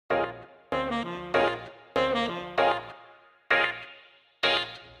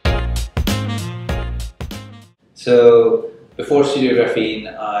So before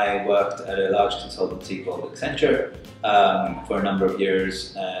StudioGraphene, I worked at a large consultancy called Accenture for a number of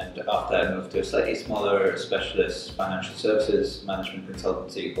years, and after that I moved to a slightly smaller specialist financial services management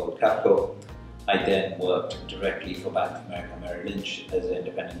consultancy called Capco. I then worked directly for Bank of America Merrill Lynch as an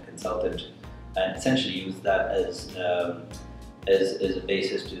independent consultant, and essentially used that as a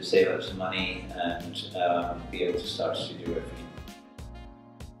basis to save up some money and be able to start StudioGraphene.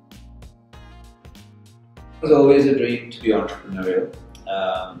 It was always a dream to be entrepreneurial.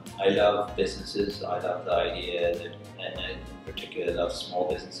 I love businesses. I love the idea that, and in particular, I love small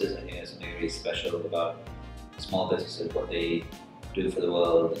businesses. I think there's something really special about small businesses, what they do for the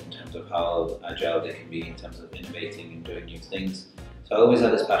world in terms of how agile they can be in terms of innovating and doing new things. So I always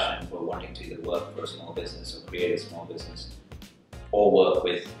had this passion for wanting to either work for a small business or create a small business, or work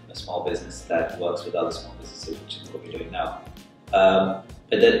with a small business that works with other small businesses, which is what we're doing now.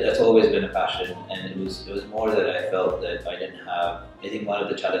 But that's always been a passion, and it was more that I felt that I didn't have. I think one of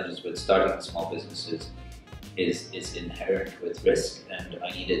the challenges with starting small businesses is inherent with risk, and I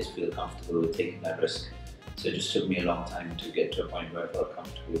needed to feel comfortable with taking that risk. So it just took me a long time to get to a point where I felt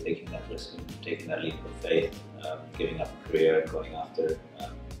comfortable with taking that risk and taking that leap of faith, giving up a career and going after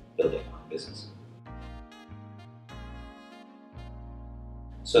building my own business.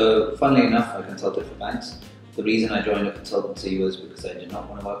 So funnily enough, I consulted for banks. The reason I joined a consultancy was because I did not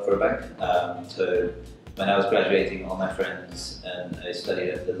want to work for a bank. So when I was graduating, all my friends, and I studied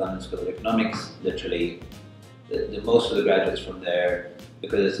at the London School of Economics, literally most of the graduates from there,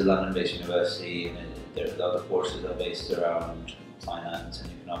 because it's a London-based university and a lot of courses are based around finance and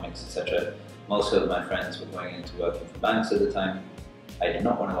economics, etc. Most of my friends were going into working for banks at the time. I did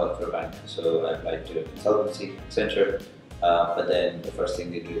not want to work for a bank, so I applied to a consultancy, Accenture. But then the first thing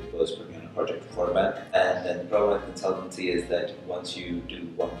they did was put me on a project for a bank. And then the problem with consultancy is that once you do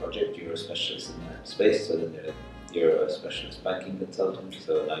one project, you're a specialist in that space. So then you're a specialist banking consultant.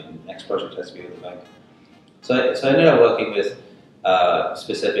 So now the next project has to be with the bank. So I ended up working with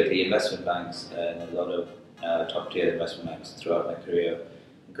specifically investment banks and a lot of top tier investment banks throughout my career,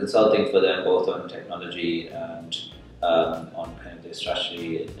 consulting for them both on technology and on kind of their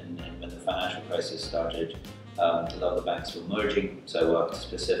strategy. And when the financial crisis started, a lot of the banks were merging, so I worked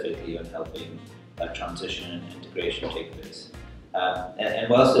specifically on helping that transition and integration take place. And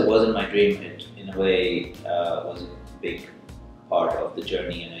whilst it wasn't my dream, it in a way was a big part of the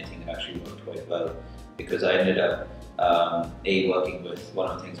journey, and I think it actually worked quite well, because I ended up working with one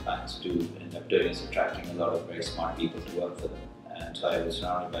of the things banks do end up doing is attracting a lot of very smart people to work for them, and so I was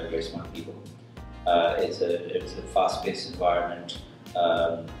surrounded by very smart people. It's a fast-paced environment.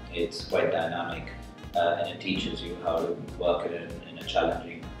 It's quite dynamic. And it teaches you how to work in a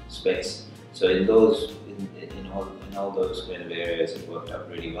challenging space. So in all those kind of areas, it worked out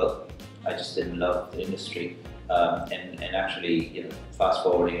really well. I just didn't love the industry, and actually, fast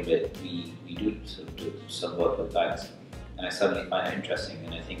forwarding a bit, we do some work with banks, and I suddenly find it interesting.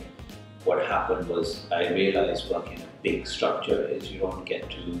 And I think what happened was I realized working in a big structure is you don't get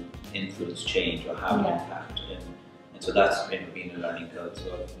to influence change or have an impact, and so that's kind of been a learning curve as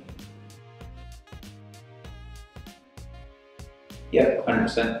well for me. Yeah,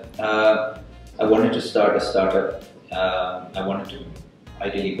 100%. I wanted to start a startup. I wanted to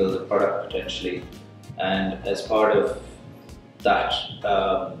ideally build a product potentially, and as part of that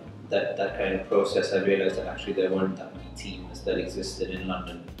that kind of process, I realized that actually there weren't that many teams that existed in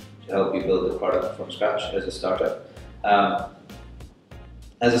London to help you build a product from scratch as a startup.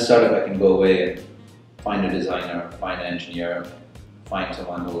 As a startup, I can go away and find a designer, find an engineer, find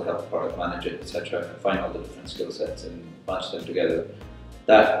someone who will help product manage it, etc. Find all the different skill sets and bunch them together.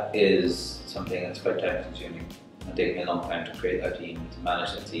 That is something that's quite time consuming. It'll take me a long time to create that team, to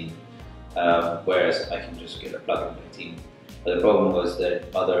manage that team, whereas I can just get a plug into a team. But the problem was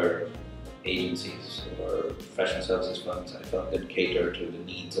that other agencies or professional services firms, I felt, didn't cater to the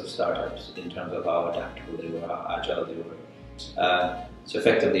needs of startups in terms of how adaptable they were, how agile they were. So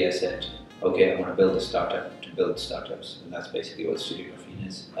effectively I said, okay, I want to build a startup to build startups, and that's basically what StudioGraphene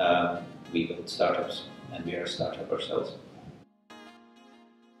is. We build startups, and we are a startup ourselves.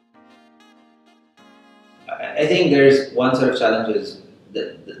 I think there's one set of challenges.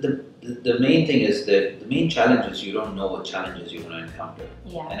 The main thing is that the main challenge is you don't know what challenges you're going to encounter.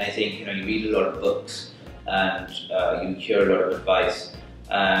 Yeah. And I think you read a lot of books and you hear a lot of advice,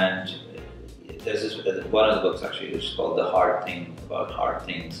 and there's this one of the books actually which is called The Hard Thing About Hard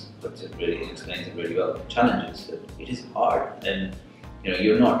Things, but it explains it really well. Challenges, that it is hard, and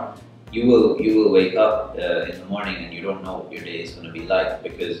you will wake up in the morning and you don't know what your day is going to be like,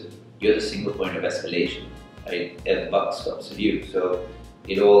 because you're the single point of escalation, right? And the buck stops with you. So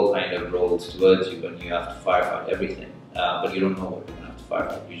it all kind of rolls towards you when you have to firefight everything, but you don't know what you're going to have to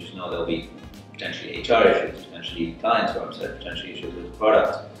firefight. You just know there'll be potentially HR issues, potentially clients' website, potentially issues with the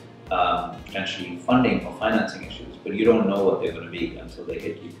product, potentially funding or financing issues, but you don't know what they're going to be until they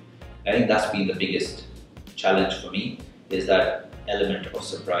hit you. I think that's been the biggest challenge for me, is that element of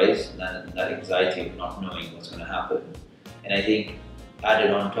surprise and that anxiety of not knowing what's going to happen. And I think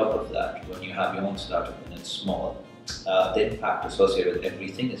added on top of that, when you have your own startup and it's small, the impact associated with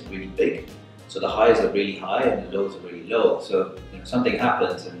everything is really big. So the highs are really high and the lows are really low. So something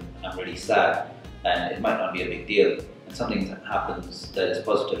happens and I'm really sad, and it might not be a big deal. And something that happens that is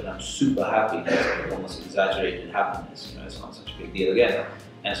positive and I'm super happy, and it's like almost exaggerated happiness. It's not such a big deal again.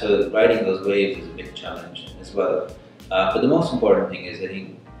 And so riding those waves is a big challenge as well. But the most important thing is, I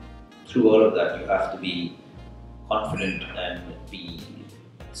think, through all of that, you have to be confident and be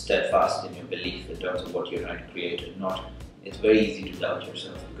steadfast in your belief in terms of what you're trying to create. And it's very easy to doubt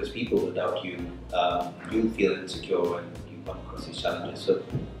yourself, because people will doubt you. You'll feel insecure when you come across these challenges. So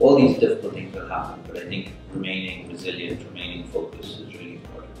all these difficult things will happen, but I think remaining resilient, remaining focused is really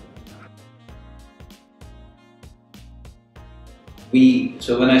important.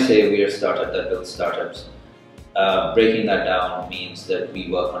 So when I say we are a startup that builds startups, breaking that down means that we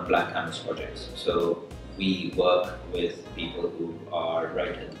work on blank canvas projects. So we work with people who are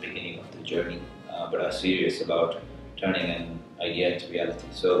right at the beginning of the journey, but are serious about turning an idea into reality.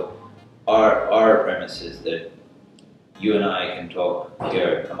 So our premise is that you and I can talk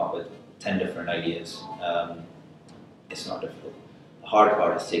here and come up with 10 different ideas. It's not difficult. The hard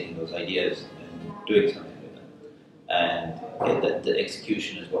part is taking those ideas and doing something with them. And the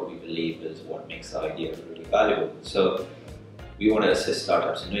execution is what we believe is what makes the idea really valuable. So we want to assist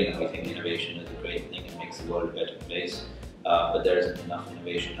startups in doing that. We think innovation is a great thing. It makes the world a better place. But there isn't enough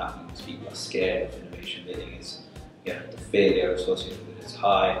innovation happening because people are scared of innovation. They think the failure associated with it is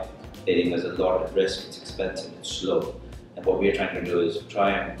high. They think there's a lot at risk. It's expensive. It's slow. And what we're trying to do is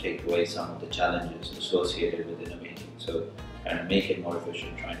try and take away some of the challenges associated with innovating. So trying to make it more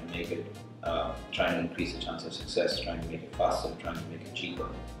efficient, trying to make it, trying to increase the chance of success, trying to make it faster, trying to make it cheaper.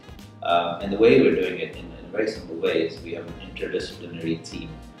 And the way we're doing it in a very simple way is we have an interdisciplinary team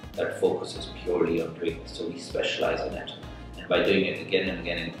that focuses purely on doing it. So we specialize in it, and by doing it again and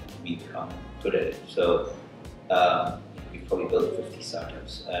again, we become good at it. So we've probably built 50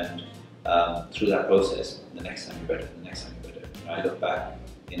 startups, and through that process, the next time you're better, the next time you're better. I look back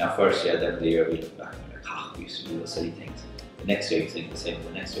in our first year, then the year we look back and we're like, we used to do those silly things. The next year you think the same,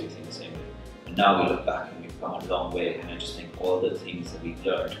 the next year you think the same way. And now we look back and we've come a long way, and I just think all the things that we've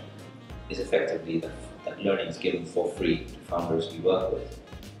learned is effectively that learning is given for free to founders we work with.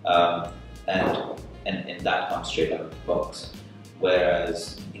 And that comes straight out of the box.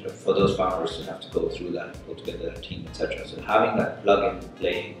 Whereas for those founders to have to go through that, put together a team, etc. So having that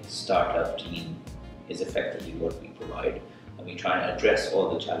plug-and-play startup team is effectively what we provide. And we try and address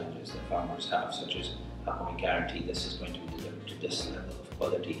all the challenges that founders have, such as how can we guarantee this is going to be delivered to this level of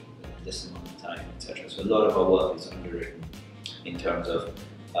quality in this amount of time, etc. So a lot of our work is underwritten in terms of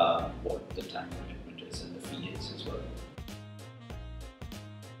what the time commitment is and the fee is as well.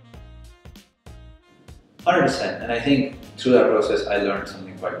 100%, and I think through that process I learned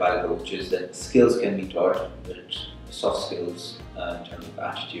something quite valuable, which is that skills can be taught, but soft skills in terms of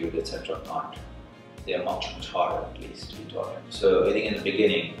attitude, etc. aren't. They are much harder, at least, to be taught. So I think in the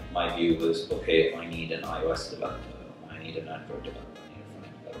beginning my view was, okay, I need an iOS developer, I need an Android developer, I need a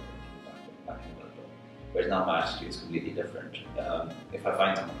front-end developer, I need a back-end developer. Whereas now my attitude is completely different. If I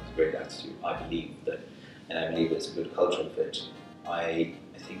find someone with a great attitude, I believe it's a good cultural fit, I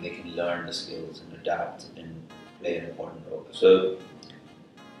think they can learn the skills and adapt and play an important role. So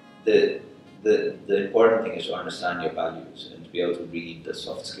the important thing is to understand your values and to be able to read the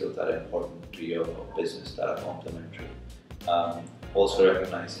soft skills that are important to your business, that are complementary. Also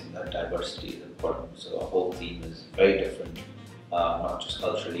recognizing that diversity is important. So our whole team is very different, not just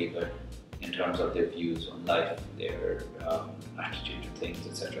culturally, but in terms of their views on life, their attitude to things,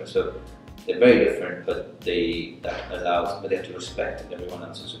 etc. So they're very different, but they have to respect everyone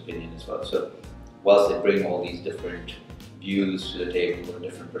else's opinion as well. So whilst they bring all these different views to the table and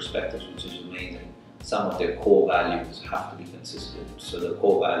different perspectives, which is amazing, some of their core values have to be consistent. So the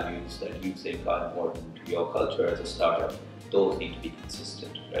core values that you think are important to your culture as a startup, those need to be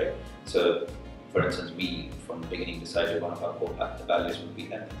consistent, right? So for instance, we from the beginning decided one of our core values would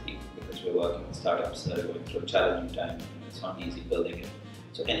be empathy, because we're working with startups that are going through a challenging time. It's not easy building it.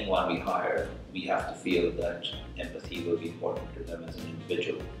 So anyone we hire, we have to feel that empathy will be important to them as an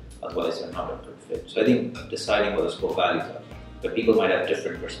individual, otherwise they're not a good fit. So I think deciding what those core values are, But people might have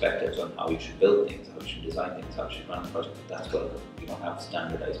different perspectives on how you should build things, how you should design things, how you should run a project. That's welcome. We don't have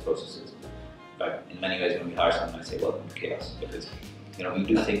standardized processes. In fact, in many ways, when we hire someone, I say welcome to chaos, because we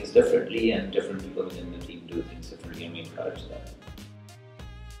do things differently, and different people within the team do things differently, and we encourage that.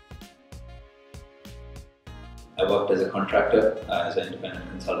 I worked as a contractor, as an independent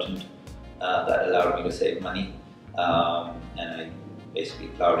consultant. That allowed me to save money, and I basically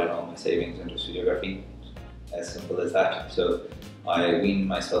plowed in all my savings into StudioGraphene. As simple as that. So I weaned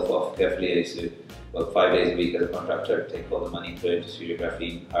myself off carefully. I used to work 5 days a week as a contractor, take all the money, put it into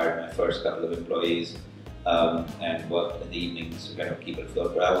StudioGraphene, hired my first couple of employees, and worked in the evenings to kind of keep it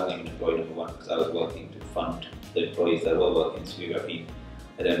afloat. But I wasn't even employee number one, because I was working to fund the employees that were working in StudioGraphene.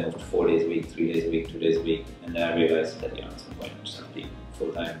 I then moved to 4 days a week, 3 days a week, 2 days a week, and then I realized that at some point I just have to be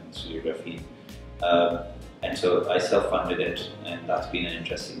full-time in StudioGraphene. And so I self-funded it, and that's been an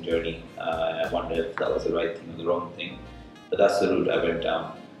interesting journey. And I wonder if that was the right thing or the wrong thing, but that's the route I went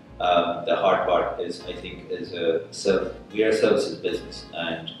down. The hard part is, I think, we are a services business,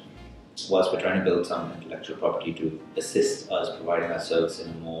 and whilst we're trying to build some intellectual property to assist us providing that service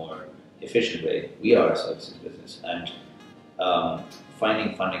in a more efficient way, we are a services business, and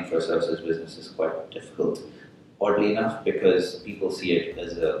finding funding for a services business is quite difficult, oddly enough, because people see it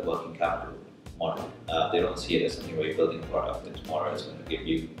as a working capital model. They don't see it as something where you're building a product that tomorrow is going to give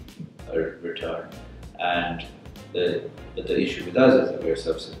you a return. And the issue with us is that we're a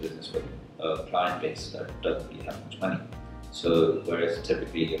services business with a client base that doesn't really have much money. So whereas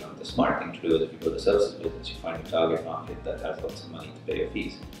typically, the smart thing to do is if you build a services business, you find a target market that has lots of money to pay your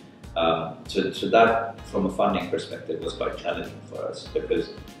fees. So that, from a funding perspective, was quite challenging for us,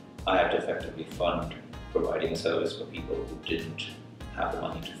 because I had to effectively fund providing a service for people who didn't have the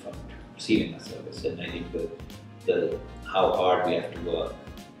money to fund receiving that service. And I think how hard we have to work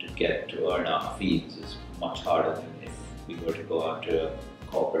to get to earn our fees is much harder than if we were to go after a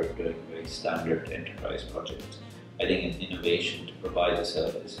corporate doing very standard enterprise projects. I think in innovation, to provide a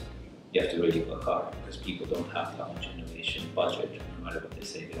service, you have to really work hard, because people don't have that much innovation budget. No matter what they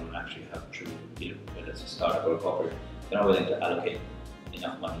say, they don't actually have true, whether it's a startup or a corporate, they're not willing to allocate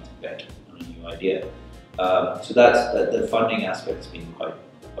enough money to bet on a new idea. So the funding aspect has been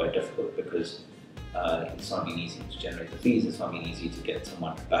quite difficult, because it's not been easy to generate the fees. It's not been easy to get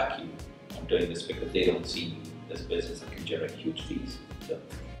someone to back you on doing this, because they don't see you as a business that can generate huge fees. So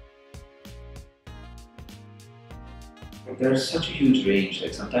there's such a huge range.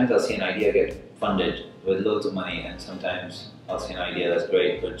 Like, sometimes I'll see an idea get funded with loads of money, and sometimes I'll see an idea that's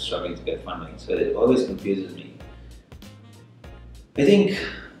great but struggling to get funding. So it always confuses me. I think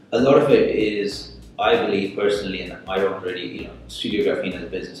a lot of it is, I believe personally, and I don't really, StudioGraphene as a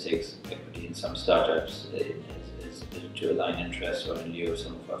business takes equity in some startups is to align interests or in lieu of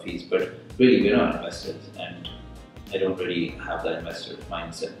some of our fees, but really we're not investors, and I don't really have that investor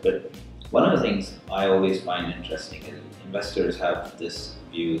mindset. But one of the things I always find interesting is investors have this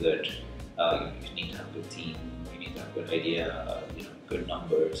view that you need to have a good team, you need to have a good idea, good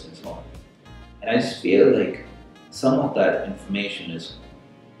numbers and so on. And I just feel like some of that information is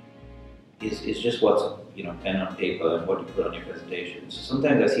just what's pen on paper and what you put on your presentation. So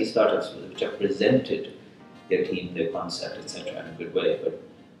sometimes I see startups which have presented their team, their concept, etc. in a good way, but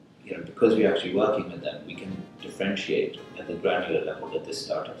because we're actually working with them, we can differentiate at the granular level that this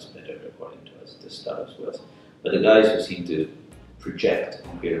startup's better according to us, this startup's worse. But the guys who seem to project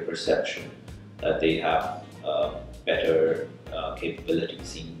and create a perception that they have better capability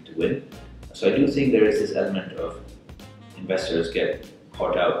seem to win. So I do think there is this element of investors get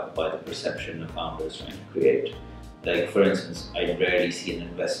caught out by the perception of founders trying to create. Like, for instance, I rarely see an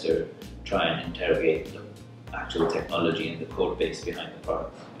investor try and interrogate the actual technology and the code base behind the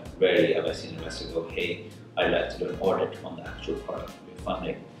product. Rarely have I seen an investor go, hey, I'd like to do an audit on the actual product we're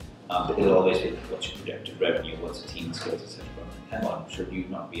funding. But it'll always be, what's your projected revenue, what's the team skills, etc. Hang on, should you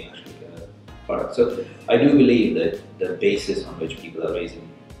not be actually a product? So I do believe that the basis on which people are raising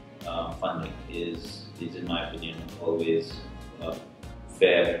funding is, in my opinion, always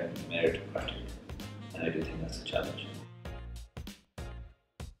fair and meritocratic, and I do think that's a challenge.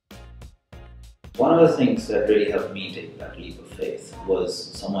 One of the things that really helped me take that leap of faith was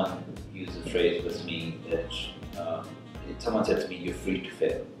someone used a phrase with me that someone said to me, "You're free to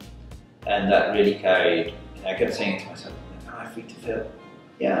fail," and that really carried. And I kept saying to myself, "Am I free to fail?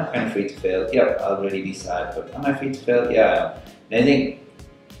 Yeah, I'm kind of free to fail. Yeah, I'll really be sad, but am I free to fail? Yeah, I am." And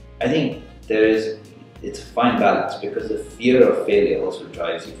I think it's a fine balance, because the fear of failure also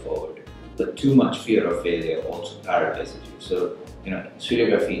drives you forward, but too much fear of failure also paralyzes you. So,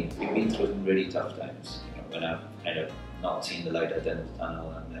 StudioGraphene, we've been through some really tough times. When I've kind of not seen the light at the end of the tunnel,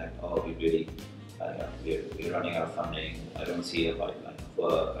 and I'm like, oh, we really we're running out of funding. I don't see a pipeline of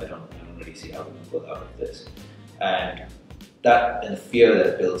work. I don't really see how we can pull out of this. And that and the fear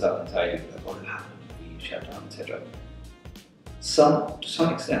that builds up inside you, like what will happen if we shut down, etc. To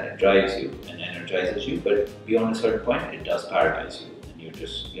some extent, it drives you and energizes you, but beyond a certain point, it does paralyze you, and you're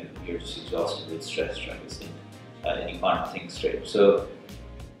just exhausted with stress trying to think, and you can't think straight. So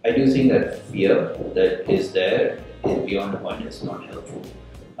I do think that fear that is there beyond a point is not helpful,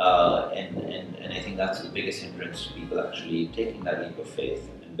 and I think that's the biggest hindrance to people actually taking that leap of faith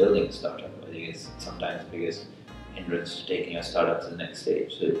and building a startup. I think it's sometimes the biggest hindrance to taking a startup to the next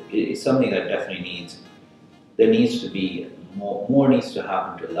stage. So it's something that definitely there needs to be more needs to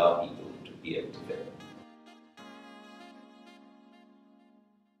happen to allow people to be able to fail.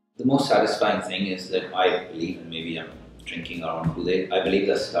 The most satisfying thing is that I believe, and maybe I'm drinking our own Kool-Aid, I believe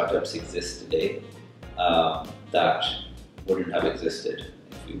that startups exist today that wouldn't have existed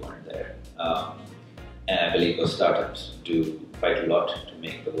if we weren't there. And I believe those startups do quite a lot to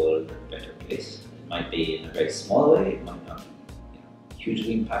make the world a better place. It might be in a very small way, it might not be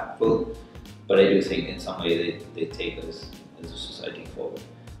hugely impactful, but I do think in some way they take us as a society forward.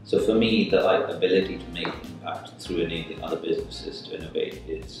 So for me, the ability to make impact through enabling other businesses to innovate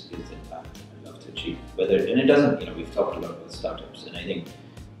is the impact I love to achieve. And it doesn't, we've talked a lot about startups, and I think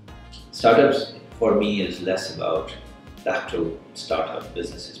startups for me is less about the actual startup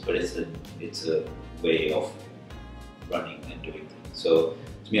businesses, but it's a way of running and doing things. So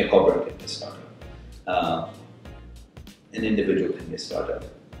to me, a corporate can be a startup, an individual can be a startup,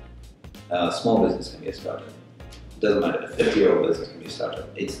 a small business can be a startup. It doesn't matter, a 50-year-old business can be a startup.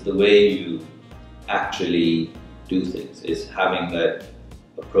 It's the way you actually do things, is having that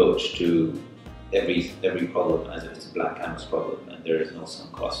approach to every problem as if it's a blank canvas problem and there is no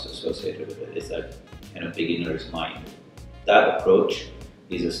sunk cost associated with it. It's that kind of beginner's mind. That approach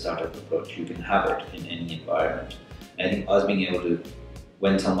is a startup approach. You can have it in any environment. And I think us being able to,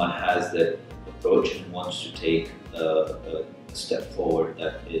 when someone has that approach and wants to take a step forward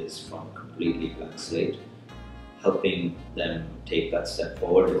that is from a completely blank slate, helping them take that step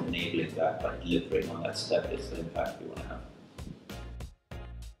forward and enabling that by delivering on that step is the impact we want to have.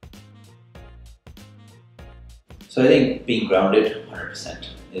 So I think being grounded 100%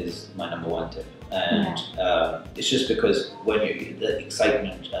 is my number one tip. And it's just because when the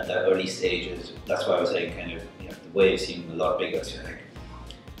excitement at the early stages, that's why I was saying kind of the waves seem a lot bigger. So you're like,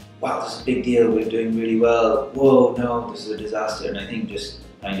 wow, this is a big deal, we're doing really well, whoa, no, this is a disaster. And I think just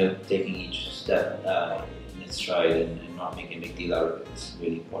kind of taking each step in its stride and not making a big deal out of it is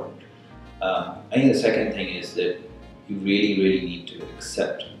really important. I think the second thing is that you really need to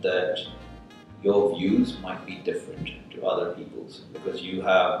accept that your views might be different to other people's, because you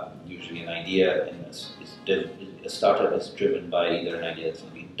have usually an idea, and a startup is driven by either an idea that's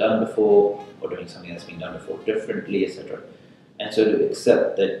been done before or doing something that's been done before differently, etc. And so to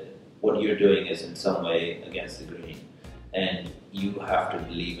accept that what you're doing is in some way against the grain, and you have to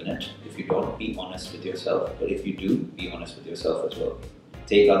believe in it. If you don't, be honest with yourself, but if you do, be honest with yourself as well.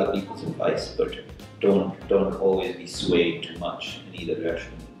 Take other people's advice, but don't always be swayed too much in either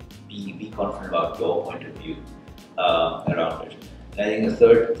direction. Be confident about your point of view around it. And I think the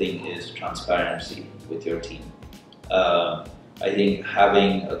third thing is transparency with your team. I think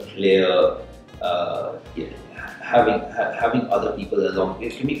having a clear, having other people along,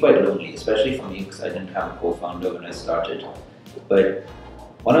 it can be quite lonely, especially for me because I didn't have a co-founder when I started. But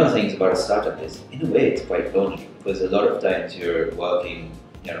one of the things about a startup is, in a way, it's quite lonely because a lot of times you're working,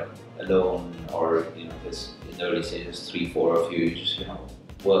 alone, or there's in the early stages 3-4 of you, just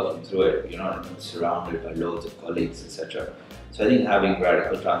working through it. You're not surrounded by loads of colleagues, etc. So I think having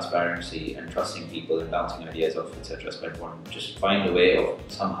radical transparency and trusting people and bouncing ideas off, etc. is quite important. Just find a way of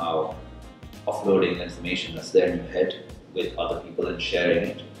somehow offloading the information that's there in your head with other people and sharing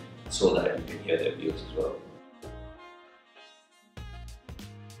it so that you can hear their views as well.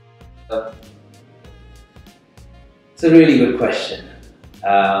 It's a really good question.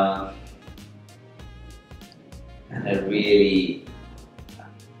 And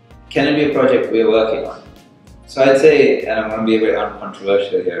can it be a project we're working on? So I'd say, and I'm going to be a bit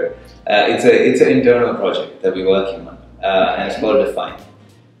uncontroversial here, it's an internal project that we're working on, and it's called Define.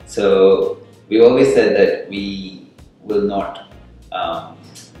 So we've always said that we will never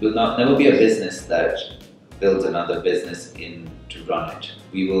be a business that builds another business to run it.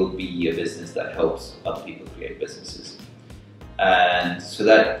 We will be a business that helps other people create businesses. And so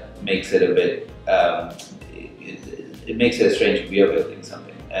that makes it a bit, it makes it strange we are building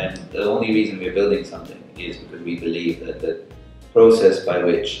something. And the only reason we're building something is because we believe that the process by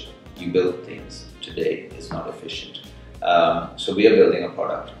which you build things today is not efficient. So we are building a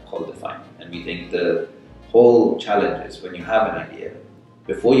product called Define, and we think the whole challenge is when you have an idea,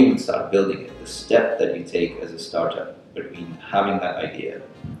 before you even start building it, the step that you take as a startup between having that idea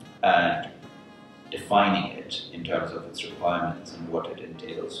and defining it in terms of its requirements and what it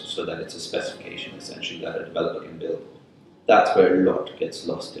entails, so that it's a specification essentially that a developer can build. That's where a lot gets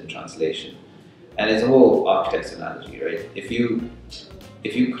lost in translation. And it's a whole architect's analogy, right? If you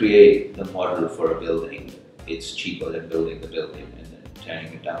create the model for a building, it's cheaper than building the building and then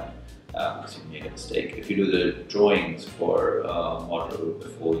tearing it down because you made a mistake. If you do the drawings for a model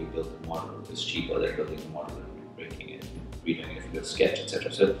before you build the model, it's cheaper than building the model and breaking it, redoing it if you do a sketch,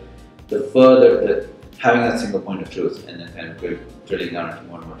 etc. So having that single point of truth and then kind of drilling down into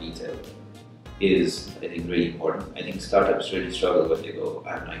more and more detail is, I think, really important. I think startups really struggle when they go,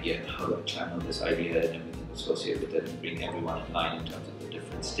 I have an idea, and how do I channel this idea and everything associated with it and bring everyone in line in terms of the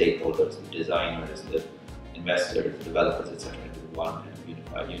different stakeholders, the designers, the investors, the developers, etc. into one kind of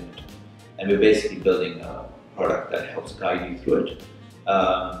unified unit. And we're basically building a product that helps guide you through it.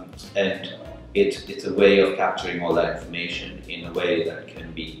 And it's a way of capturing all that information in a way that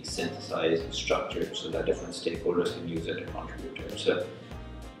can be synthesized and structured so that different stakeholders can use it and contribute to it. So,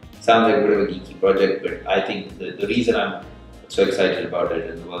 sounds like a bit of a geeky project, but I think the reason I'm so excited about it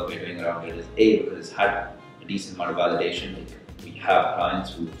and the work we're doing around it is because it's had a decent amount of validation. We have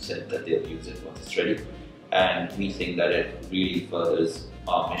clients who said that they'll use it once it's ready, and we think that it really furthers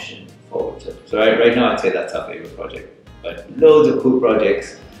our mission forward. So right now I'd say that's our favorite project, but loads of cool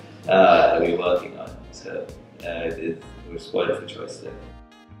projects that we're working on. So we're spoiled for choice there.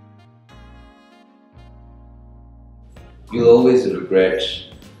 You'll always regret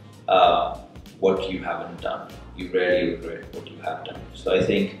what you haven't done. You rarely regret what you have done. So I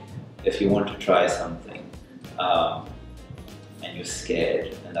think if you want to try something and you're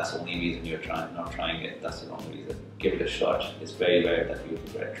scared and that's the only reason you're not trying it, that's the wrong reason. Give it a shot. It's very rare that you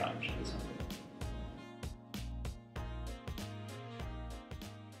regret trying to do something.